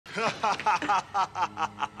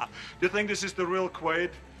You think this is the real Quaid?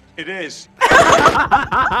 It is.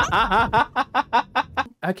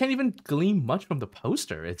 I can't even glean much from the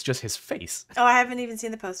poster. It's just his face. Oh, I haven't even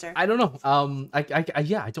seen the poster. I don't know. I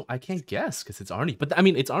can't guess because it's Arnie. But I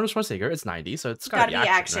mean, it's Arnold Schwarzenegger. It's 90, so it's gotta be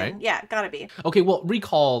action, right? Yeah, gotta be. Okay, well,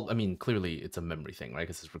 recall. I mean, clearly it's a memory thing, right?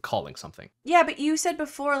 Because it's recalling something. Yeah, but you said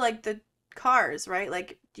before, like the cars, right?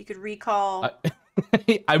 Like you could recall.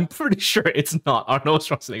 I'm pretty sure it's not Arnold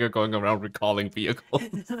Schwarzenegger going around recalling vehicles.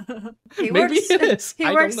 Maybe it is. He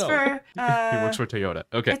I works don't know. for. He works for Toyota.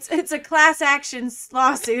 Okay. It's a class action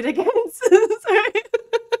lawsuit against.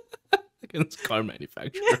 Against car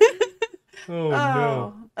manufacturer. Oh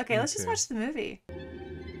no. Okay, let's just watch the movie.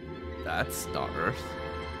 That's not Earth.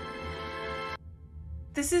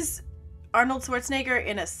 This is Arnold Schwarzenegger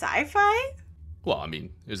in a sci-fi? Well, I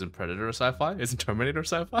mean, isn't Predator a sci-fi? Isn't Terminator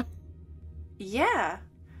sci-fi? Yeah.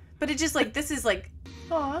 But it just like, this is like,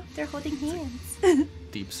 aw, they're holding hands.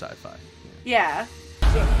 Deep sci-fi. Yeah.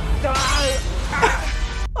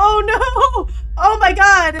 Oh no! Oh my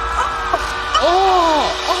god!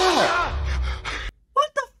 Oh! What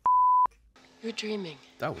the f? You're dreaming.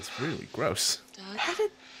 That was really gross. Doug? How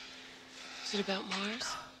did... Is it about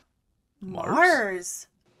Mars? Mars?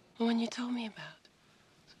 The one you told me about.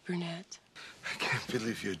 Brunette. I can't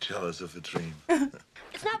believe you're jealous of a dream.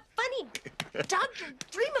 It's not funny. Doug, you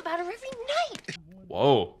dream about her every night.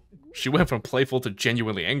 Whoa. She went from playful to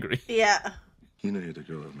genuinely angry. Yeah. You know you're the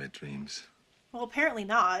girl of my dreams. Well, apparently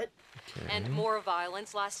not. Okay. And more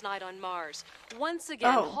violence last night on Mars. Once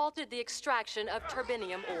again halted the extraction of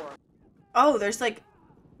turbinium ore. Oh, there's like...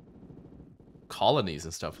 Colonies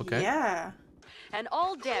and stuff, okay? Yeah. And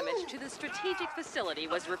all damage to the strategic facility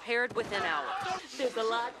was repaired within hours. There's a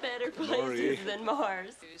lot better places Lori. than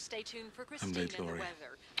Mars. Stay tuned for Christine late, and the Lori.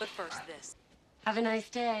 weather. But first this. Have a nice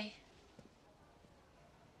day.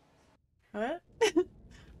 What?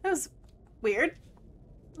 That was weird.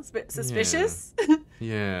 It was a bit suspicious.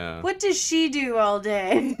 Yeah. What does she do all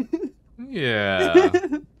day? Yeah.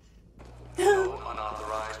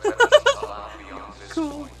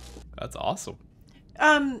 Cool. That's awesome.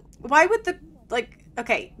 Why would the, like,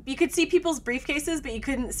 okay, you could see people's briefcases, but you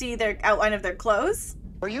couldn't see their outline of their clothes?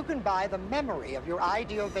 Where you can buy the memory of your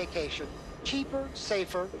ideal vacation cheaper,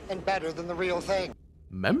 safer, and better than the real thing.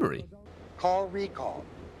 Memory? Call Recall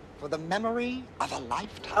for the memory of a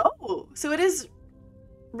lifetime. Oh, so it is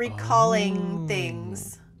recalling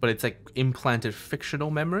things. But it's like implanted fictional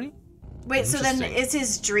memory? Wait, so then Interesting. is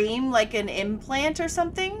his dream like an implant or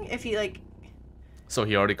something? If he like... So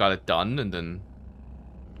he already got it done and then...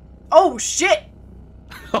 Oh, shit!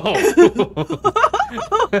 Oh!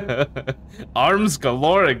 Arms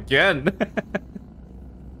galore again!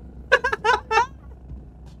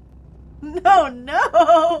 No,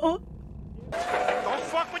 no! Don't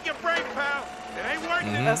fuck with your brain, pal. It ain't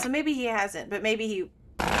working. Oh, so maybe he hasn't, but maybe he...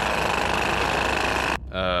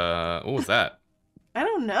 What was that? I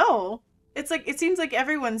don't know. It's like, it seems like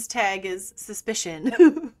everyone's tag is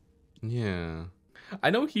suspicion. Yeah. I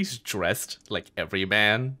know he's dressed like every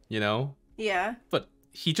man, you know? Yeah, But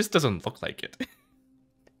he just doesn't look like it.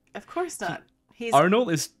 of course not. He's...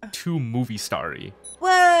 Arnold is too movie starry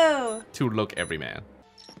Whoa! to look every man.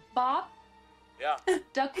 Bob? Yeah.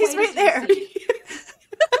 Doug He's Quaid right is there. busy.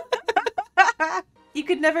 You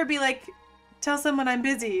could never be like, tell someone I'm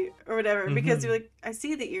busy or whatever, because Mhm. you're like, I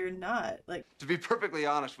see that you're not. Like, To be perfectly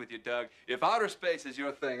honest with you, Doug, if outer space is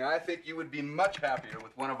your thing, I think you would be much happier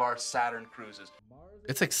with one of our Saturn cruises.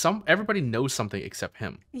 It's like everybody knows something except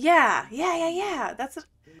him. yeah. That's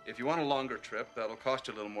If you want a longer trip, that'll cost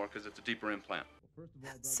you a little more because it's a deeper implant.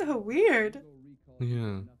 so weird.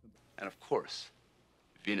 Yeah. And of course,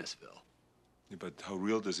 Venusville. Yeah, but how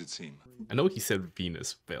real does it seem? I know he said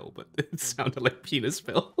Venusville, but it sounded like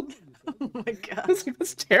Penisville. Oh my god. I was like,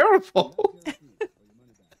 that's terrible.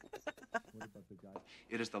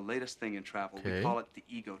 It is the latest thing in travel. Okay. We call it the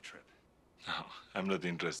ego trip. No, I'm not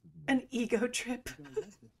interested. An ego trip.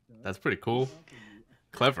 That's pretty cool.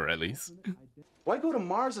 Clever, at least. Why go to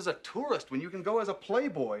Mars as a tourist when you can go as a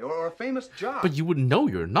playboy or a famous jock? But you would know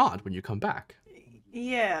you're not when you come back.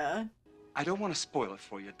 Yeah. I don't want to spoil it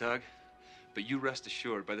for you, Doug. But you rest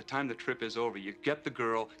assured, by the time the trip is over, you get the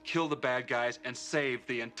girl, kill the bad guys, and save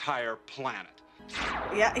the entire planet.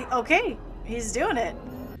 Yeah, okay. He's doing it.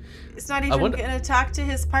 It's not even wonder- gonna talk to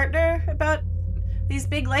his partner about these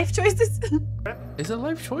big life choices. Is it a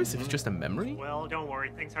life choice if it's just a memory? Well, don't worry.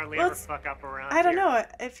 Things hardly Well, ever it's- fuck up around I don't here. know.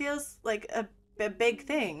 It feels like a big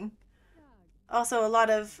thing. Also, a lot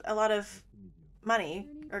of money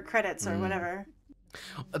or credits or whatever.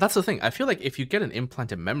 That's the thing. I feel like if you get an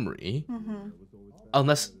implanted memory, Mm-hmm.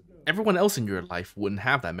 unless everyone else in your life wouldn't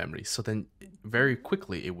have that memory. So then very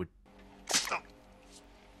quickly it would,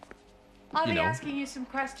 I'll you be know, asking you some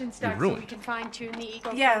questions, be Doug, so we ruined. can fine-tune the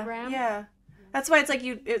ego Yeah, program. yeah. That's why it's like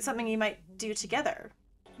it's something you might do together.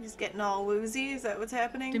 He's getting all woozy. Is that what's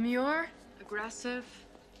happening? Demure, aggressive,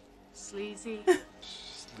 sleazy.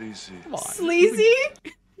 Sleazy. Come on. Sleazy?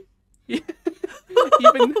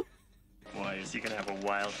 Even Why, is he gonna have a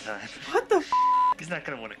wild time? What the f? He's not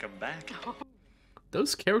gonna want to come back.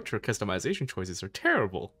 those character customization choices are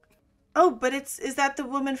terrible. Oh, but is that the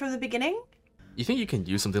woman from the beginning? You think you can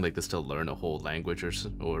use something like this to learn a whole language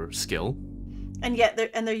or skill? And yet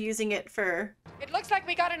they're using it for... It looks like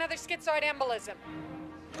we got another schizoid embolism.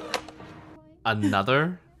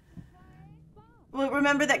 Another? Well,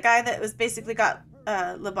 remember that guy that was basically got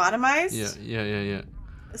lobotomized? Yeah.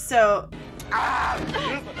 So...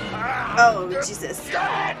 Oh, Jesus.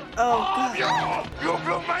 Oh, God. You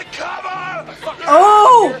blew my cover!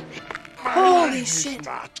 Oh! Holy shit.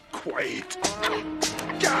 Not quite.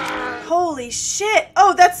 Holy shit.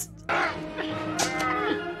 Oh, that's...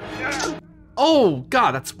 Oh,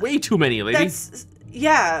 God, that's way too many, lady. That's...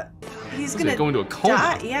 Yeah. He's gonna go into a coma.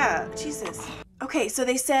 die. Yeah, Jesus. Okay, so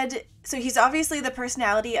they said... So he's obviously the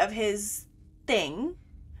personality of his thing.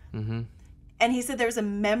 Mm-hmm. And he said there's a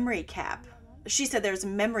memory cap. She said there's a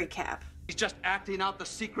memory cap. He's just acting out the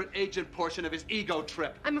secret agent portion of his ego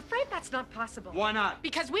trip. I'm afraid that's not possible. Why not?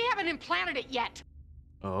 Because we haven't implanted it yet.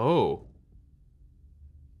 Oh.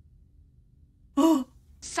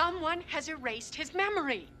 Someone has erased his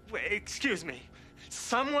memory. Wait, excuse me.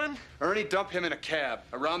 Someone? Ernie, dump him in a cab.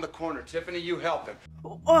 Around the corner. Tiffany, you help him.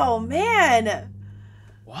 Oh, man.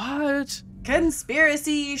 What?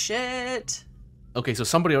 Conspiracy shit. Okay, so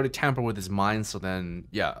somebody already tampered with his mind, so then,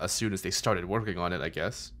 yeah, as soon as they started working on it, I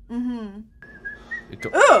guess. Mm-hmm.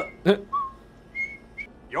 Oh!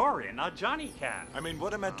 You're in a Johnny Cab. I mean,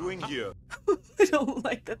 what am I doing here? I don't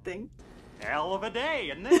like that thing. Hell of a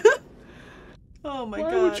day, isn't it? Oh my Why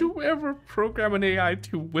God. would you ever program an AI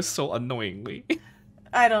to whistle annoyingly?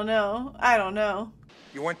 I don't know.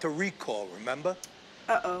 You went to recall, remember?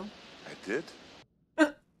 Uh-oh. I did.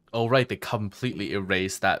 Oh, right, they completely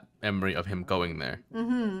erased that memory of him going there.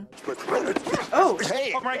 Mm-hmm. Oh.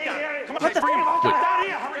 Hey! Come right down. Come on, What the bring him f- down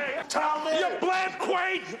here. Hurry. You blamed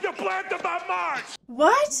Quaid! You blamed about Mars!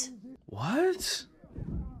 What? What?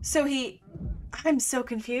 So I'm so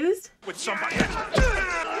confused. With somebody.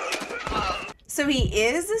 So he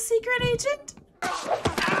is a secret agent? Oh,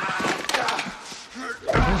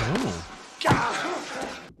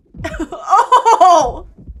 Oh!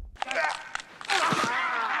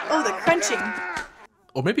 Oh, the crunching.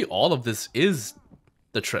 or maybe all of this is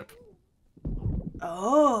the trip.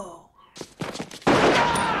 Oh.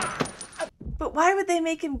 But why would they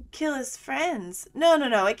make him kill his friends? No.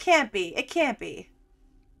 It can't be. It can't be.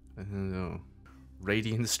 I don't know.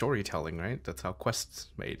 Radiant storytelling, right? That's how quests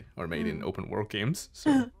made in open world games.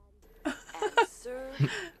 So.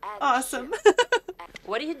 Awesome.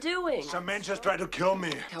 What are you doing? Some men just tried to kill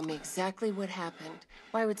me. Tell me exactly what happened.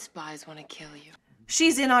 Why would spies want to kill you?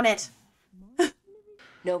 She's in on it.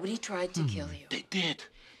 Nobody tried to kill you. They did,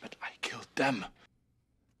 but I killed them.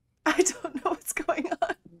 I don't know what's going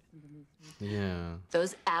on. Yeah.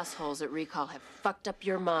 Those assholes at Recall have fucked up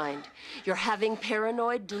your mind. You're having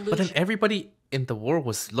paranoid delusions. But then everybody in the world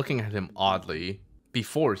was looking at him oddly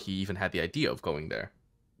before he even had the idea of going there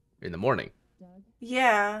in the morning.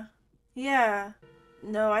 Yeah.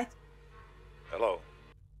 No, Hello.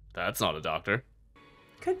 That's not a doctor.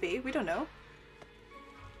 could be. We don't know.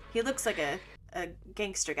 He looks like a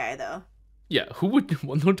gangster guy, though. Yeah, who would?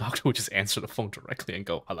 Well, no doctor would just answer the phone directly and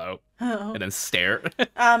go hello, Oh. and then stare.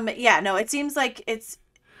 Yeah, no, it seems like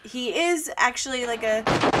he is actually like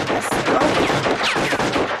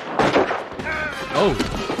Oh,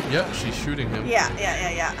 yeah, she's shooting him.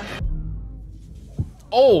 Yeah.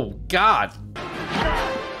 Oh God.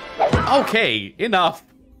 Okay, enough.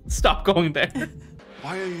 Stop going there.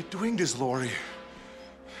 Why are you doing this, Lori?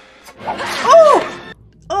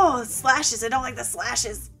 Oh, slashes. I don't like the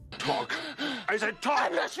slashes. Talk. I said talk.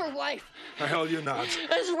 I'm not your wife. The hell you're not.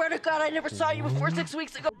 I swear to God, I never saw you before 6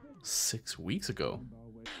 weeks ago. 6 weeks ago.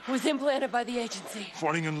 Was implanted by the agency.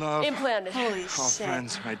 Falling in love. Implanted. Holy Our shit.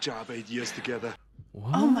 friends, my job, 8 years together.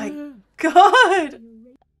 What? Oh my God.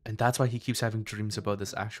 And that's why he keeps having dreams about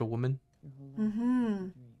this actual woman? Mm-hmm.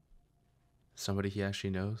 Somebody he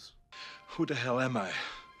actually knows? Who the hell am I?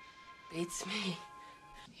 Beats me.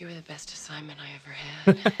 You were the best assignment I ever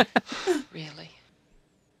had. Really.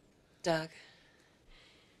 Doug.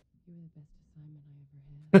 You were the best assignment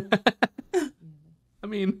I ever had. I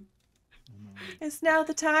mean... Is now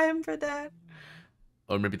the time for that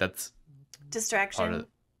Or maybe that's distraction? part of...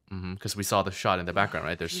 Because we saw the shot in the background,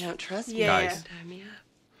 right? There's You don't trust me? guys. Tie me up.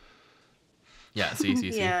 Yeah, see.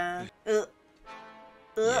 Yeah.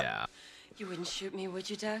 Yeah. You wouldn't shoot me, would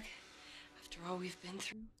you, Doug? After all we've been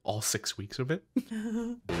through? All 6 weeks of it.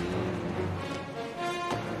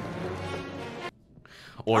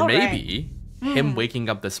 Or All maybe him waking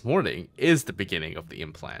up this morning is the beginning of the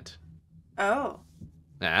implant. Oh.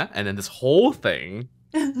 Yeah, and then this whole thing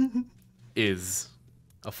is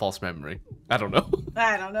a false memory. I don't know.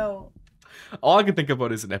 I don't know. All I can think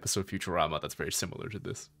about is an episode of Futurama that's very similar to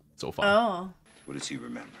this so far. Oh. What does he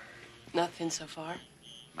remember? Nothing so far.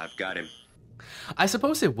 I've got him. I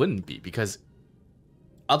suppose it wouldn't be, because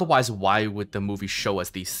otherwise why would the movie show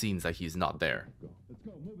us these scenes that he's not there?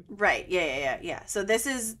 Right. Yeah. So this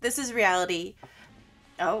is reality.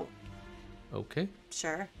 Oh. Okay.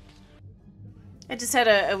 Sure. I just had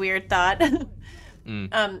a weird thought.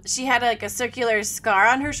 She had like a circular scar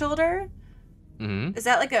on her shoulder. Mm-hmm. Is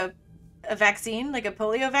that like a vaccine, like a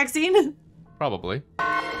polio vaccine? Probably.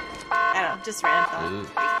 I don't know, just random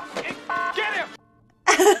thought. Get him!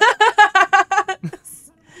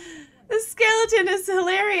 The skeleton is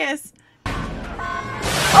hilarious.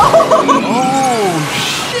 Oh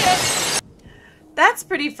shit! That's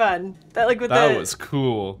pretty fun. That was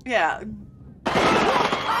cool. Yeah.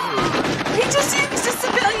 He just used a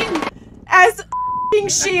civilian as a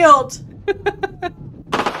shield.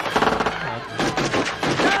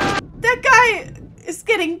 That guy is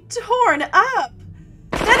getting torn up.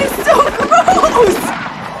 That is so gross.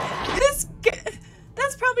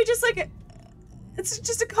 That's probably just like it's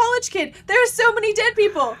just a college kid. There are so many dead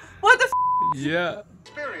people. What the Yeah.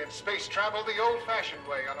 Experience space travel the old-fashioned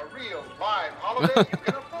way on a real live holiday you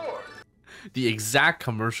can afford. The exact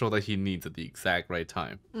commercial that he needs at the exact right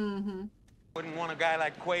time. Mm-hmm. Wouldn't want a guy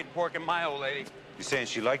like Quaid porking my old lady. You saying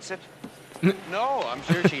she likes it? No, I'm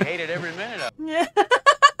sure she hated every minute of it.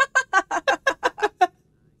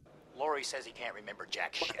 Laurie says he can't remember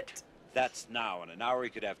jack shit. That's now. In an hour, he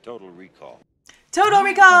could have total recall. Total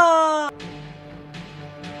recall!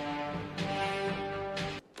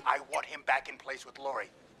 I want him back in place with Laurie.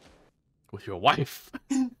 With your wife.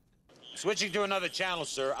 Switching to another channel,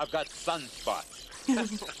 sir. I've got sunspots.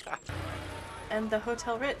 And the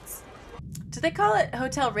Hotel Ritz. Do they call it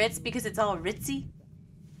Hotel Ritz because it's all ritzy?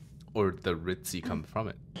 Or the ritzy come from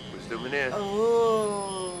it. Who's doing it?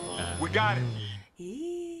 Oh. We got it.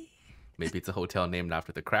 Maybe it's a hotel named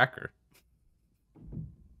after the cracker.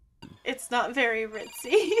 It's not very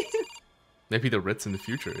ritzy. Maybe the Ritz in the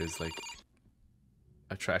future is like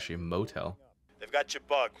a trashy motel. They've got you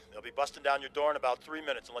bugged. They'll be busting down your door in about 3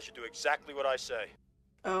 minutes unless you do exactly what I say.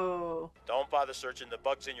 Oh. Don't bother searching. The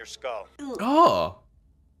bug's in your skull. Oh!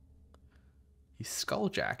 He's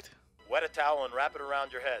skull-jacked. Wet a towel and wrap it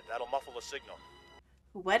around your head. That'll muffle the signal.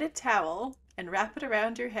 Wet a towel and wrap it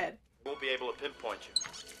around your head. We'll be able to pinpoint you.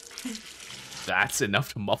 That's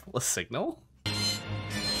enough to muffle a signal?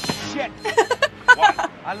 Shit!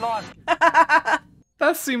 What? I lost.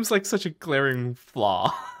 That seems like such a glaring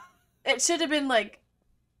flaw. It should have been like...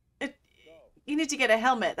 You need to get a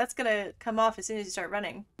helmet. That's gonna come off as soon as you start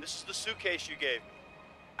running. This is the suitcase you gave me.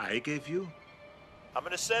 I gave you? I'm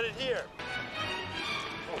gonna set it here.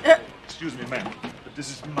 Excuse me, ma'am, but this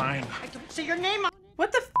is mine. I don't see your name on.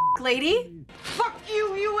 What the f***, lady? Fuck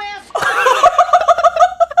you, you ass.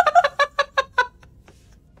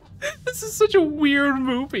 This is such a weird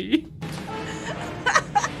movie.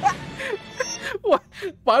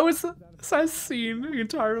 Why was that scene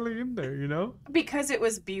entirely in there, you know? Because it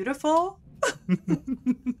was beautiful?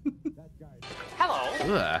 Hello.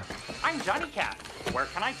 Ugh. I'm Johnny Cat. Where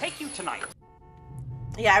can I take you tonight?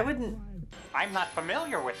 Yeah, I wouldn't... I'm not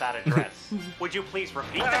familiar with that address. Would you please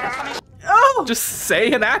repeat that? Oh! Just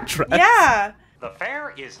say an address. Yeah! The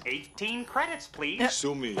fare is 18 credits, please.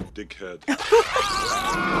 Sue me, dickhead.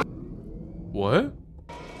 What?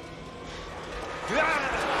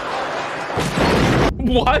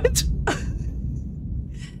 What?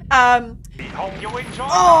 Hope you enjoy.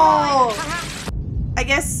 Oh! I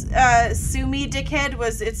guess, sue me, dickhead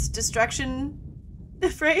was its destruction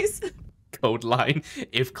phrase. Code line,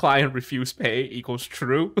 if client refuse pay equals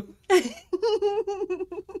true.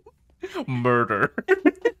 Murder.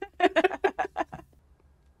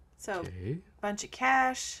 So, Okay. bunch of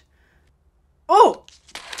cash. Oh!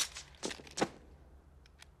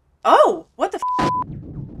 Oh! What the f***?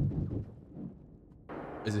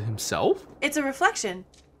 Is it himself? It's a reflection.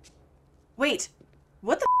 Wait.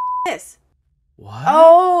 What the f*** is this? What?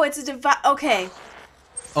 Oh, it's a device. Okay.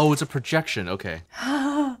 Oh, it's a projection. Okay.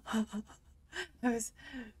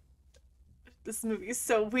 This movie is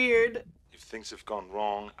so weird. If things have gone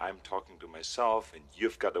wrong, I'm talking to myself, and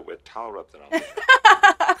you've got a wet towel wrapped around your head.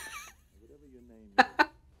 Whatever your name is,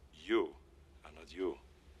 you are not you.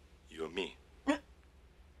 You're me.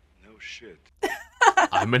 No shit.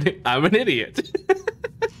 I'm an idiot.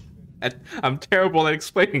 And I'm terrible at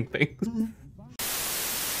explaining things.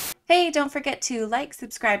 Hey, don't forget to like,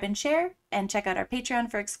 subscribe, and share, and check out our Patreon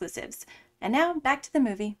for exclusives. And now, back to the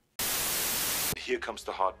movie. Here comes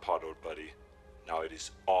the hard part, old buddy. Now it is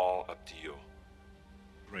all up to you.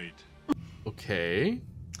 Great. Okay.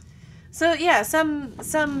 So yeah, something.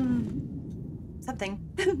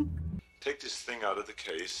 Take this thing out of the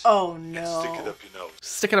case. Oh And no. stick it up your nose.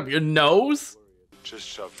 Stick it up your nose? Just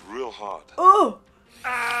shove real hard. Oh.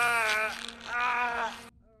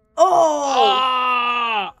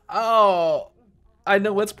 Oh. Oh. I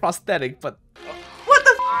know it's prosthetic, but What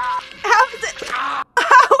the? How is it? How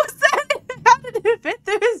was that? How did it fit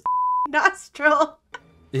through his nostril?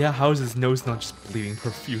 yeah, how is his nose not just bleeding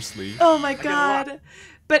profusely? Oh my god.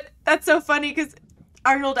 But that's so funny because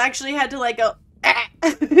Arnold actually had to like go like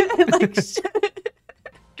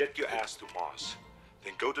Get your ass to Mars.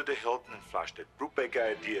 Then go to the Hilton and flash that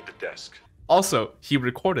Brubaker ID at the desk. Also, he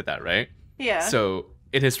recorded that, right? Yeah. So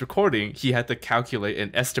in his recording, he had to calculate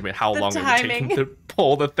and estimate how The long it would take him timing. to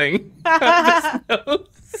pull the thing out of his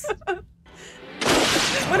nose.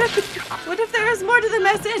 What if there is more to the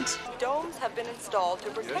message? Domes have been installed to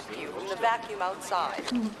protect you from the vacuum outside.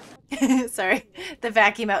 Sorry, the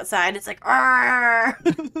vacuum outside. It's like, "Arr!"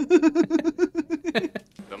 The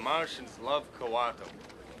Martians love Kawato.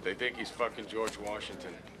 They think he's fucking George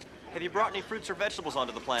Washington. Have you brought any fruits or vegetables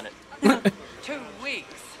onto the planet? 2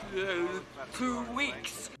 weeks. 2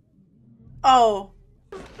 weeks. Oh.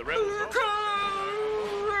 The rebels.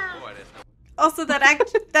 Also, that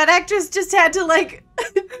actress just had to like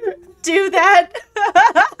do that.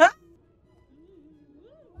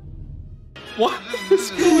 What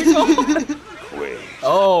is going on? Wait.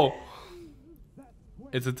 Oh.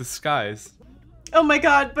 It's a disguise. Oh my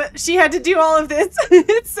god, but she had to do all of this.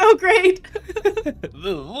 It's so great.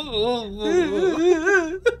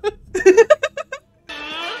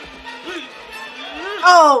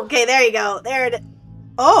 Oh, okay, there you go. There it is.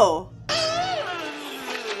 Oh.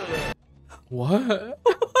 What?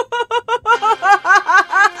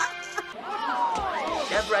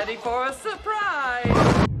 Get ready for a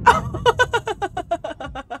surprise.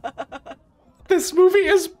 This movie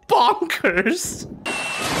is bonkers. The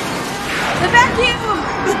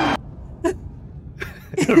vacuum.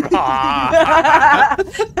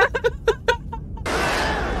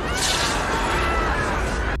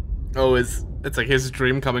 Oh, it's like his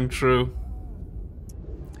dream coming true.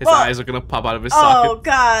 His Well, eyes are gonna pop out of his socket. Oh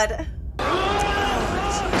god.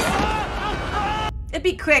 It'd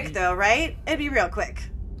be quick though, right? It'd be real quick.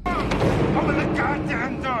 Open the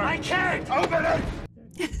goddamn door! I can't! Open it!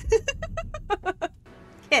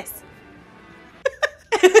 Kiss.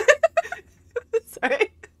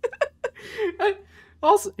 Sorry.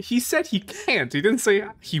 Also, he said he can't. He didn't say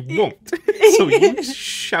he won't. So you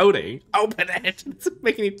shouting, open it, doesn't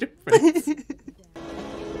make any difference.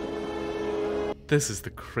 This is the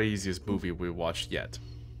craziest movie we watched yet.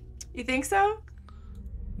 You think so?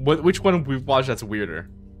 Which one we've watched that's weirder?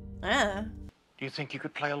 Ah. Do you think you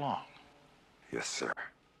could play along? Yes, sir.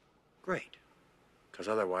 Great. Because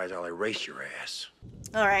otherwise I'll erase your ass.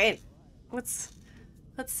 All right. Let's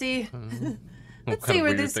see. Let's kind see of where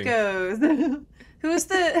weird this thing? goes. Who's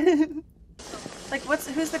the like?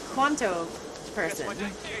 Who's the Quanto person?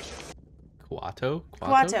 Quato?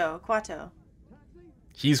 Quato.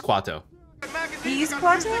 He's Quato. He's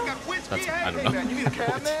Quato. That's, I don't know.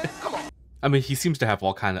 I mean, he seems to have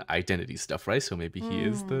all kind of identity stuff, right? So maybe he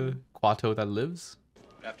is the Quato that lives.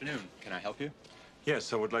 Good afternoon. Can I help you?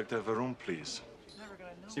 Yes, I would like to have a room, please.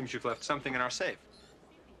 Seems you've left something in our safe.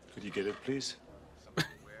 Could you get it, please?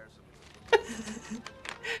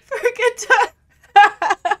 Forget to...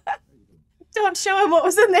 Don't show him what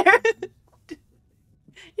was in there.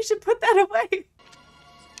 You should put that away.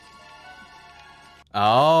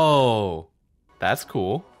 Oh, that's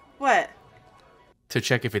cool. What? To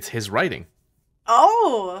check if it's his writing.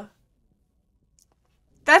 Oh.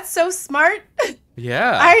 That's so smart.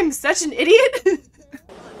 Yeah. I'm such an idiot.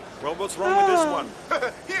 Well, what's wrong with this one?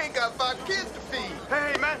 He ain't got 5 kids to feed.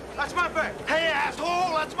 Hey, man, that's my bag. Hey,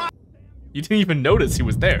 asshole, that's my... You didn't even notice he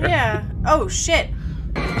was there. Yeah. Oh, shit.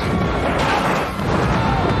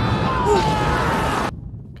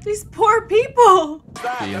 These poor people.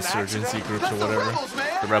 The insurgency groups or whatever.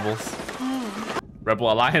 The rebels.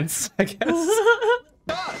 Rebel Alliance, I guess.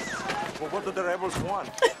 Well, what do the rebels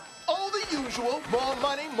want? All the usual. More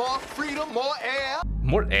money, more freedom, more air.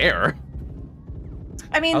 More air?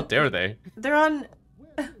 I mean, How dare they? They're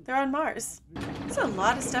on Mars. There's a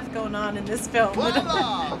lot of stuff going on in this film.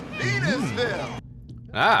 Voila! Penisville!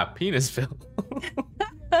 Ah, Penisville.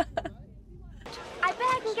 I bet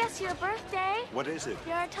I can guess your birthday. What is it?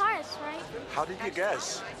 You're a Taurus, right? How did you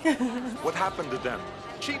guess? What happened to them?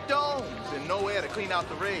 Cheap domes and no air to clean out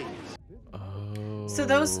the rays. Oh. So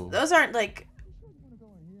those aren't like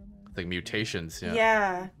mutations, yeah.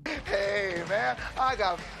 Yeah. Hey, man, I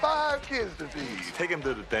got 5 kids to feed. Take him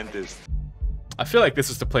to the dentist. I feel like this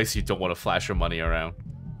is the place you don't want to flash your money around.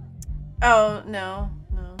 Oh, no.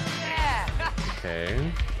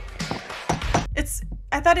 Okay.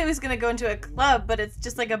 I thought it was gonna go into a club, but it's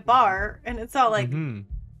just like a bar, and it's all like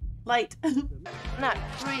light. Not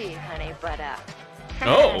free, honey, but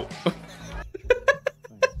Oh.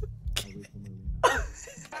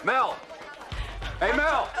 Mel! Hey,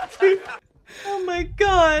 Mel! Oh my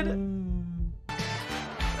god.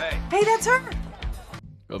 Hey, that's her.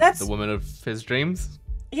 That's the woman of his dreams.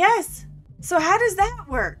 Yes. So how does that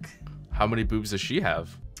work? How many boobs does she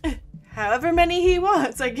have? However many he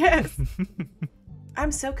wants, I guess.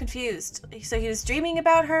 I'm so confused. So he was dreaming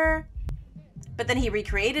about her, but then he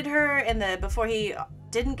recreated her before he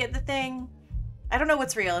didn't get the thing. I don't know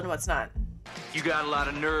what's real and what's not. You got a lot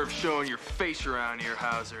of nerve showing your face around here,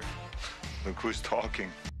 Hauser. Look who's talking.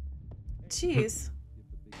 Jeez.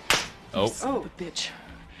 Oh. Son of a bitch.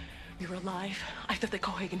 You're alive. I thought that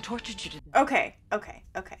Cohagen tortured you to death.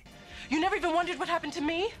 Okay. You never even wondered what happened to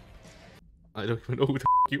me? I don't even know who the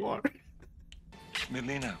you are.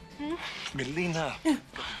 Melina. Melina. I've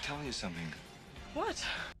got to tell you something. What?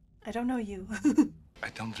 I don't know you. I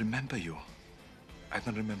don't remember you. I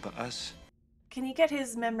don't remember us. Can he get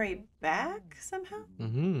his memory back somehow?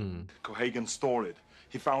 Cohagen stole it.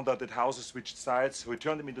 He found out that Hauser switched sides, so he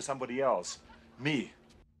turned him into somebody else. Me.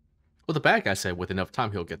 Well, the bad guy said with enough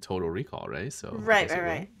time he'll get total recall, right? So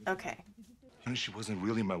Right. Okay. You know, she wasn't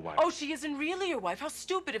really my wife. Oh, she isn't really your wife. How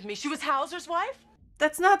stupid of me. She was Hauser's wife?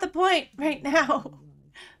 That's not the point right now.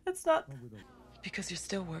 That's not... Because you're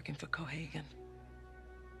still working for Cohagen.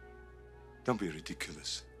 Don't be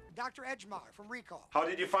ridiculous. Dr. Edgemar from Recall. How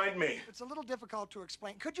did you find me? It's a little difficult to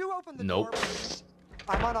explain. Could you open the Nope. door, please?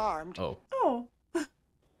 I'm unarmed. Oh.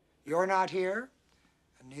 You're not here,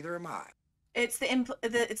 and neither am I. It's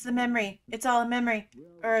the memory. It's all a memory.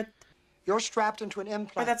 Or You're strapped into an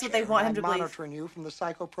implant. that's what they chair, want and him I'm to believe. monitoring you from the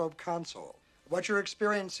psychoprobe console. What you're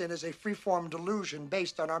experiencing is a freeform delusion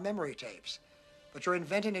based on our memory tapes. But you're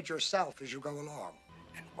inventing it yourself as you go along.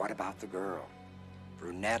 And what about the girl?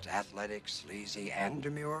 Brunette, athletic, sleazy, and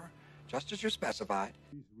demure? Just as you specified.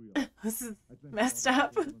 This is messed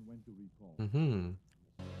up.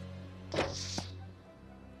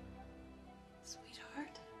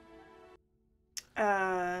 Sweetheart?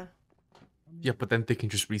 Yeah, but then they can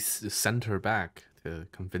just send her back to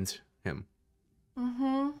convince him.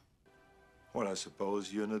 Well, I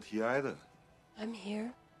suppose you're not here either. I'm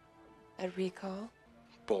here. At Recall.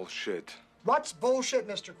 Bullshit. What's bullshit,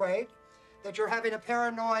 Mr. Quaid? That you're having a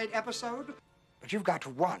paranoid episode? But you've got to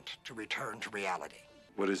want to return to reality.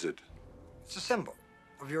 What is it? It's a symbol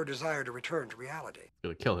of your desire to return to reality.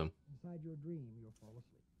 Gonna kill him.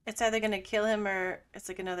 It's either gonna kill him or it's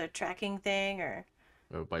like another tracking thing or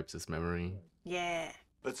wipes his memory. Yeah.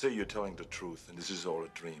 Let's say you're telling the truth and this is all a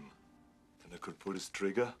dream. Then I could pull this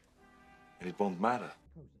trigger and it won't matter.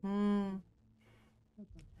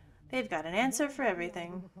 They've got an answer for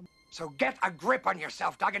everything. So get a grip on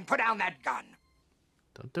yourself, Doug, and put down that gun.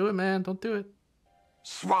 Don't do it, man. Don't do it.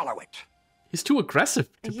 Swallow it. He's too aggressive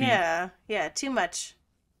to be. Yeah, too much.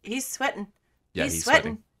 He's sweating. Yeah, he's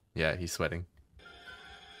sweating. Yeah, he's sweating.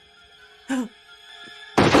 Now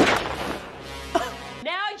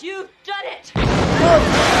you've done it!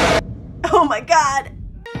 Oh my god!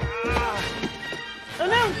 Oh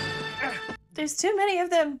no! There's too many of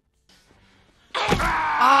them. You know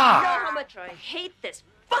how much I hate this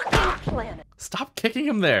fucking planet. Stop kicking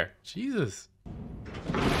him there. Jesus.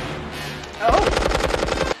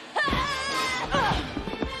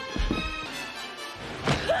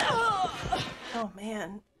 Oh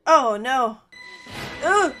man. Oh no.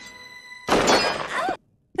 Ugh.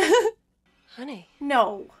 Honey.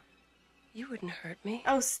 No. You wouldn't hurt me.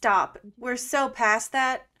 Oh, stop. We're so past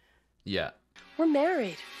that. Yeah. We're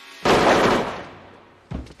married.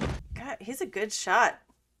 God, he's a good shot.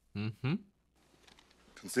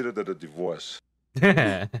 Consider that a divorce. What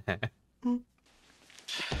a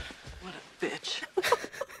bitch.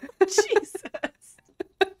 Jesus.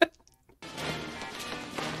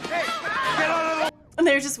 And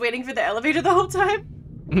they were just waiting for the elevator the whole time?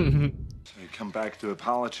 So you come back to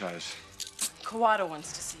apologize. Kawada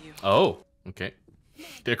wants to see you. Oh, okay.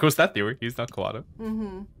 There goes that theory. He's not Kawada.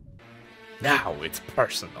 Now it's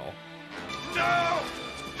personal. No!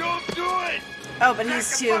 Don't do it! Oh, but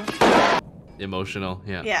he's too... Emotional,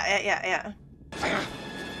 yeah. Yeah.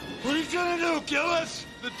 What are you gonna do, kill us?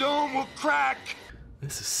 The dome will crack!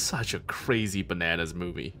 This is such a crazy bananas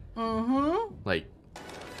movie. Mm-hmm. Like,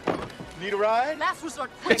 need a ride? Last resort,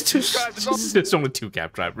 it's just there's only 2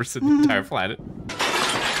 cab drivers in the entire planet.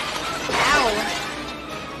 Ow.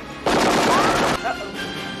 Uh-oh.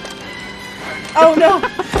 Oh, no!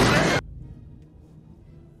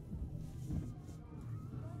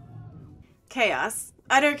 Chaos.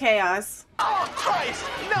 Utter chaos. Oh, Christ!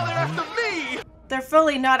 Now they're after me! They're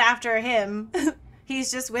fully not after him.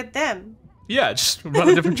 He's just with them. Yeah, just run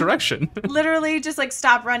a different direction. Literally just like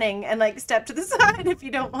stop running and like step to the side if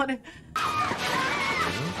you don't want to.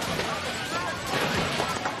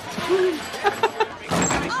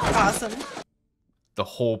 Awesome. The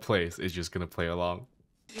whole place is just gonna play along.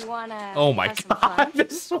 You wanna? Oh my god!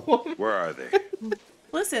 This one. Where are they?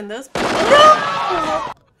 Listen, those.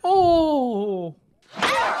 No! Oh!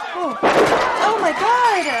 Oh my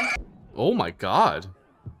god! Oh my god!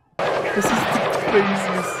 This is the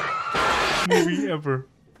craziest movie ever.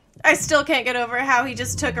 I still can't get over how he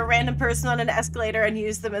just took a random person on an escalator and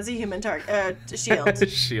used them as a human shield.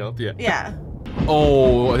 Shield, yeah. Yeah.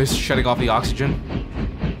 Oh, they're shutting off the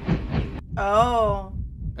oxygen Oh.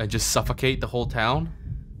 and just suffocate the whole town.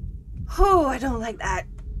 Oh, I don't like that.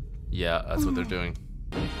 Yeah, that's what they're doing.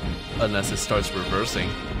 Unless it starts reversing.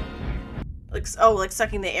 Like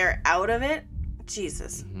sucking the air out of it?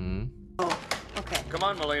 Jesus. Mm-hmm. Oh, okay. Come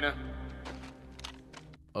on, Melina.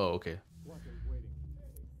 Oh, okay.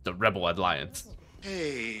 The Rebel Alliance.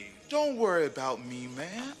 Hey, don't worry about me,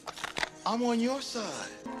 man. I'm on your side.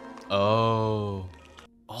 Oh.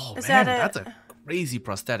 Oh, Is man, that that's a crazy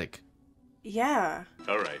prosthetic. Yeah.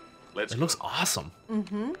 All right, let's It looks awesome.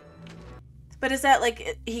 Mm-hmm. But is that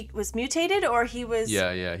like he was mutated or he was...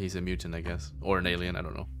 Yeah, he's a mutant, I guess. Or an alien, I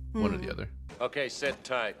don't know. One or the other. Okay, sit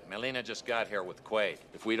tight. Melina just got here with Quaid.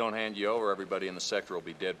 If we don't hand you over, everybody in the sector will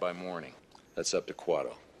be dead by morning. That's up to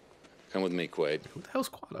Quado. Come with me, Quaid. Who the hell's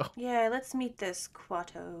Quado? Yeah, let's meet this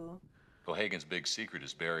Quato. Cohagen's big secret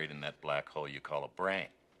is buried in that black hole you call a brain.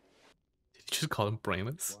 Did you just call him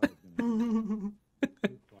brainless?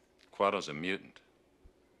 Quado's a mutant,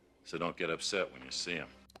 so don't get upset when you see him.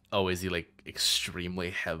 Oh, is he like extremely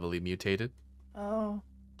heavily mutated? Oh.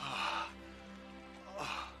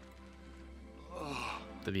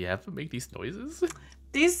 Did he have to make these noises?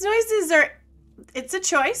 These noises are... It's a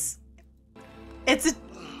choice. It's a...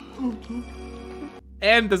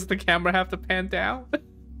 And does the camera have to pan down?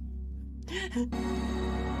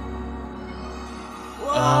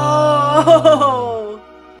 Whoa!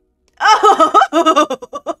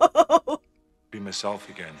 Oh! Be myself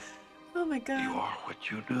again. Oh my god. You are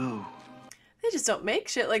what you do. They just don't make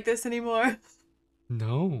shit like this anymore.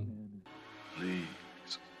 No. Please,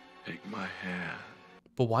 take my hand.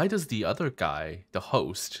 But why does the other guy, the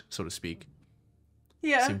host, so to speak,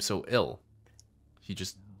 Yeah. seem so ill? He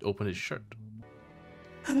just opened his shirt.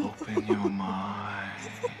 Open your mind.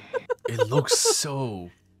 It looks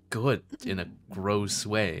so good in a gross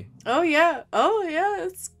way. Oh yeah. Oh yeah.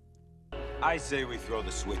 It's... I say we throw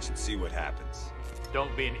the switch and see what happens.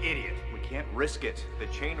 Don't be an idiot. We can't risk it. The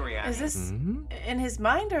chain reaction. Is this in his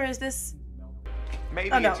mind or is this...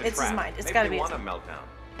 Maybe Oh no, it's a it's his trap. mind. It's Maybe gotta they be his want a meltdown.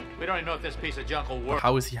 We don't even know if this piece of junk will But work.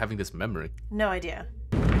 how is he having this memory? No idea.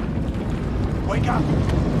 Wake up!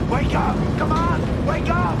 Wake up! Come on! Wake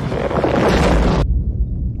up!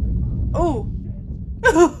 Oh!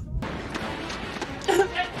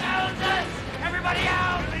 Everybody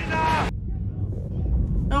out! Melina!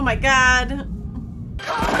 Oh my god.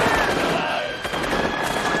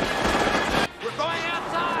 We're going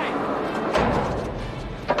outside!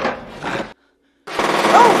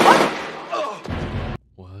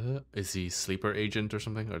 What? Is he sleeper agent or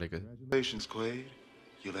something? Or like a Congratulations, Quaid.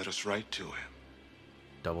 You led us right to him.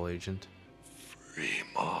 double agent?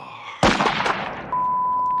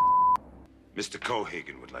 Mr.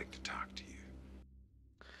 Cohagen would like to talk to you.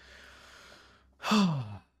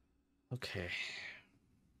 Okay.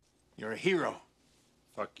 You're a hero.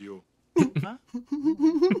 Fuck you.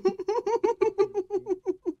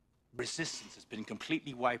 Resistance has been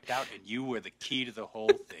completely wiped out, and you were the key to the whole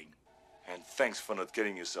thing. And thanks for not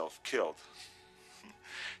getting yourself killed.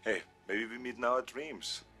 Hey, maybe we meet in our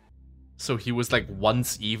dreams. So he was like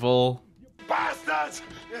once evil. Bastards!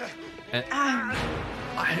 And I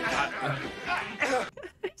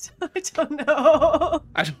don't know.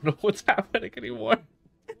 I don't know what's happening anymore.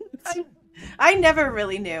 I never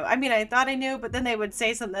really knew. I mean, I thought I knew, but then they would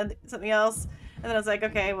say something else, and then I was like,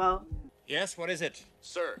 okay, well. Yes, what is it?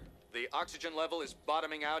 Sir, The oxygen level is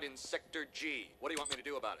bottoming out in Sector G. What do you want me to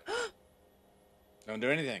do about it? Don't do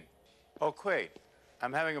anything. Oh, Quaid,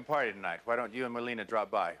 I'm having a party tonight. Why don't you and Melina drop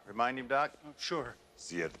by? Remind him, Doc? Oh, sure.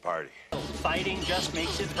 See you at the party. Fighting just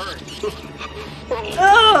makes it hurt.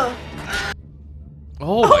 Ugh.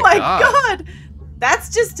 Oh my God!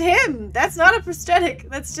 That's just him. That's not a prosthetic.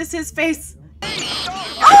 That's just his face.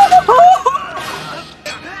 Oh!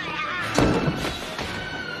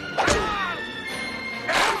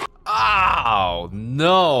 Oh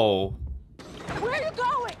no! Where are you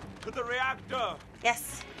going? To the reactor.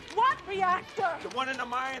 Yes. What reactor? The one in the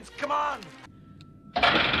mines. Come on.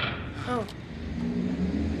 Oh.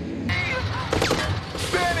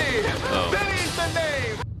 Benny! Oh. Benny's the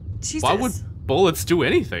name! Jesus. Why would bullets do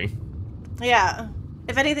anything? Yeah.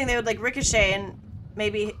 If anything, they would like ricochet and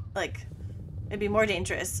maybe like it'd be more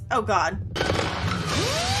dangerous. Oh God.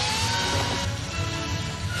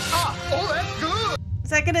 Oh, that's good! Is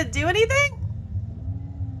that gonna do anything?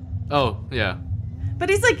 Oh, yeah. But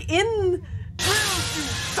he's like in.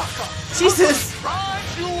 Jesus.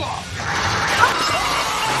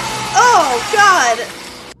 Oh God.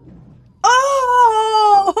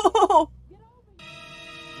 Oh.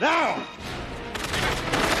 Now!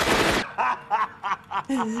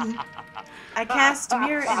 I cast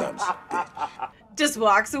mirror image. Just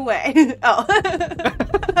walks away. Oh.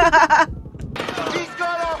 He's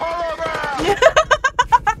got a hologram!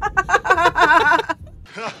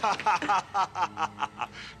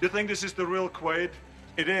 You think this is the real Quaid?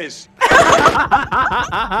 It is.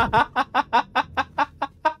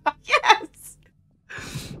 Yes.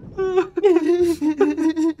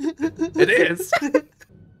 It is.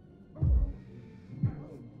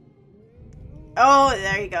 Oh,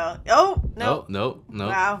 there you go. Oh, no. No.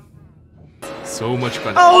 Wow. So much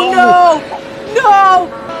fun. Oh, no! No!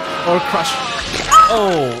 Or crush.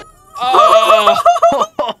 Oh.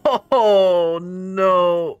 Oh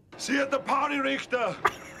no. See you at the party, Richter.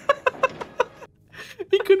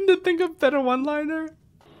 He couldn't think of better one-liner.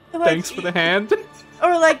 Like, Thanks for the hand.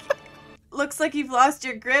 Or like, looks like you've lost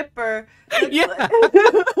your grip, or yeah.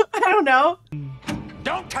 I don't know.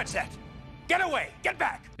 Don't touch that! Get away! Get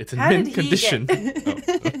back! It's in mint condition.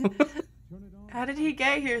 How did he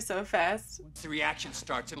get here so fast? Once the reaction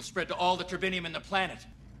starts, it'll spread to all the turbinium in the planet.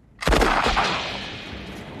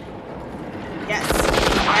 Yes.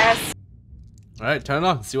 Yes. All right, turn it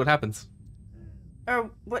on. See what happens. Or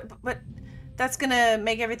what? That's gonna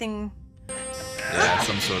make everything. Yeah,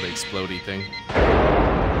 some sort of explodey thing.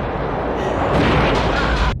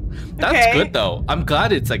 That's Okay. good though. I'm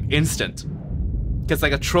glad it's like instant. Because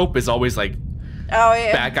like a trope is always like, Oh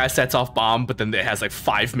yeah. bad guy sets off bomb, but then it has like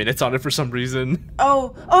 5 minutes on it for some reason.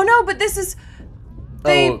 Oh no! But this is.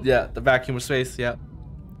 Oh yeah, the vacuum of space. Yeah.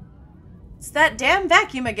 It's that damn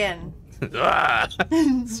vacuum again. Ah.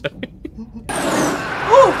 Ooh.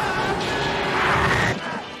 Oh,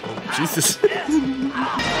 Jesus.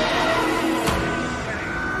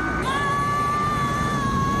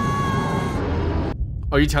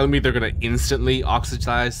 Are you telling me they're gonna instantly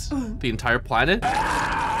oxidize the entire planet?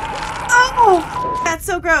 Oh, that's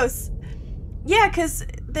so gross. Yeah, because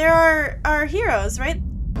there are our heroes, right?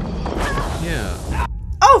 Yeah.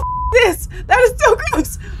 Oh, this! That is so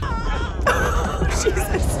gross! Oh,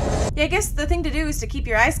 Jesus. Yeah, I guess the thing to do is to keep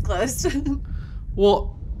your eyes closed.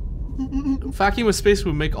 Well, vacuum of space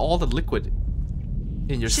would make all the liquid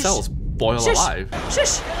in your cells boil Shush. alive.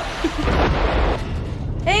 Shush!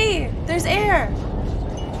 Hey, there's air!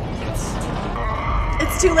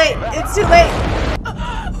 It's too late. It's too late.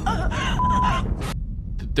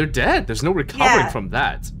 They're dead. There's no recovering Yeah. from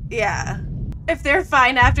that. Yeah. If they're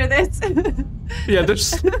fine after this. Yeah, they're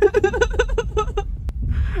just...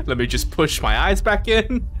 Let me just push my eyes back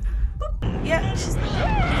in. Yeah. She's...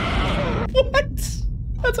 What?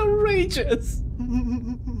 That's outrageous.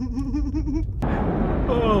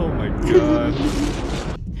 Oh my god.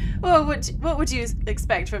 Well, what would you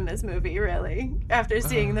expect from this movie, really? After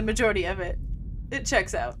seeing the majority of it. It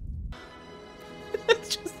checks out.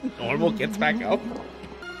 It's just normal, gets back up.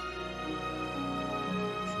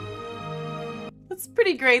 It's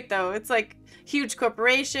pretty great, though. It's like huge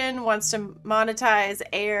corporation, wants to monetize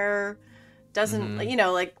air, doesn't, you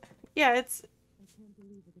know, like, yeah, it's...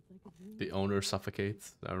 The owner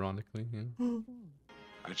suffocates, ironically. Yeah.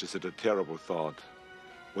 I just had a terrible thought.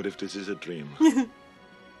 What if this is a dream?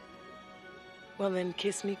 Well, then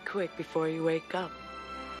kiss me quick before you wake up.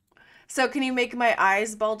 So can you make my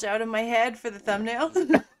eyes bulge out of my head for the thumbnail?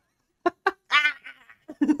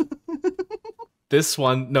 This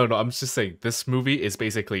one, no, I'm just saying, this movie is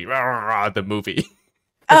basically the movie.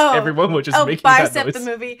 because everyone was just making that Bicep noise. the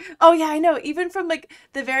movie. Oh yeah, I know. Even from like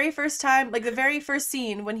the very first time, like the very first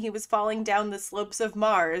scene when he was falling down the slopes of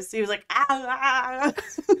Mars, he was like, ah.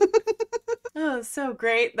 Oh, it's so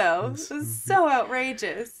great though. It was so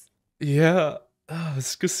outrageous. Yeah. Oh,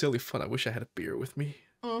 it's just silly fun. I wish I had a beer with me.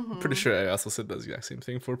 Mm-hmm. I'm pretty sure I also said the exact same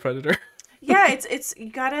thing for Predator. Yeah, it's you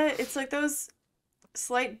gotta. It's like those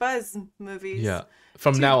slight buzz movies. Yeah.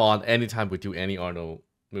 From now on, anytime we do any Arnold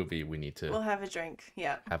movie, we need to We'll have a drink.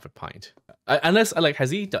 Yeah. have a pint. Unless, like, has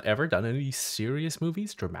he ever done any serious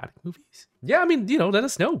movies, dramatic movies? Yeah, I mean, let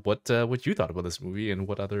us know what you thought about this movie and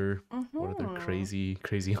what other crazy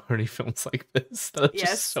Arnie films like this that are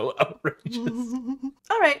just so outrageous.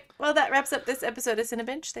 All right. Well, that wraps up this episode of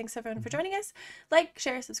Cinebinge. Thanks everyone for joining us. Like,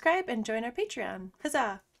 share, subscribe, and join our Patreon.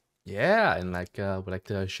 Huzzah! Yeah, and would like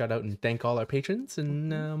to shout out and thank all our patrons,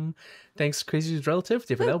 and thanks Crazy's Relative,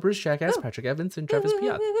 David Elbers, Jack S, Patrick Evans, and Travis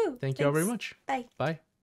Piat. Thank you all very much. Bye. Bye.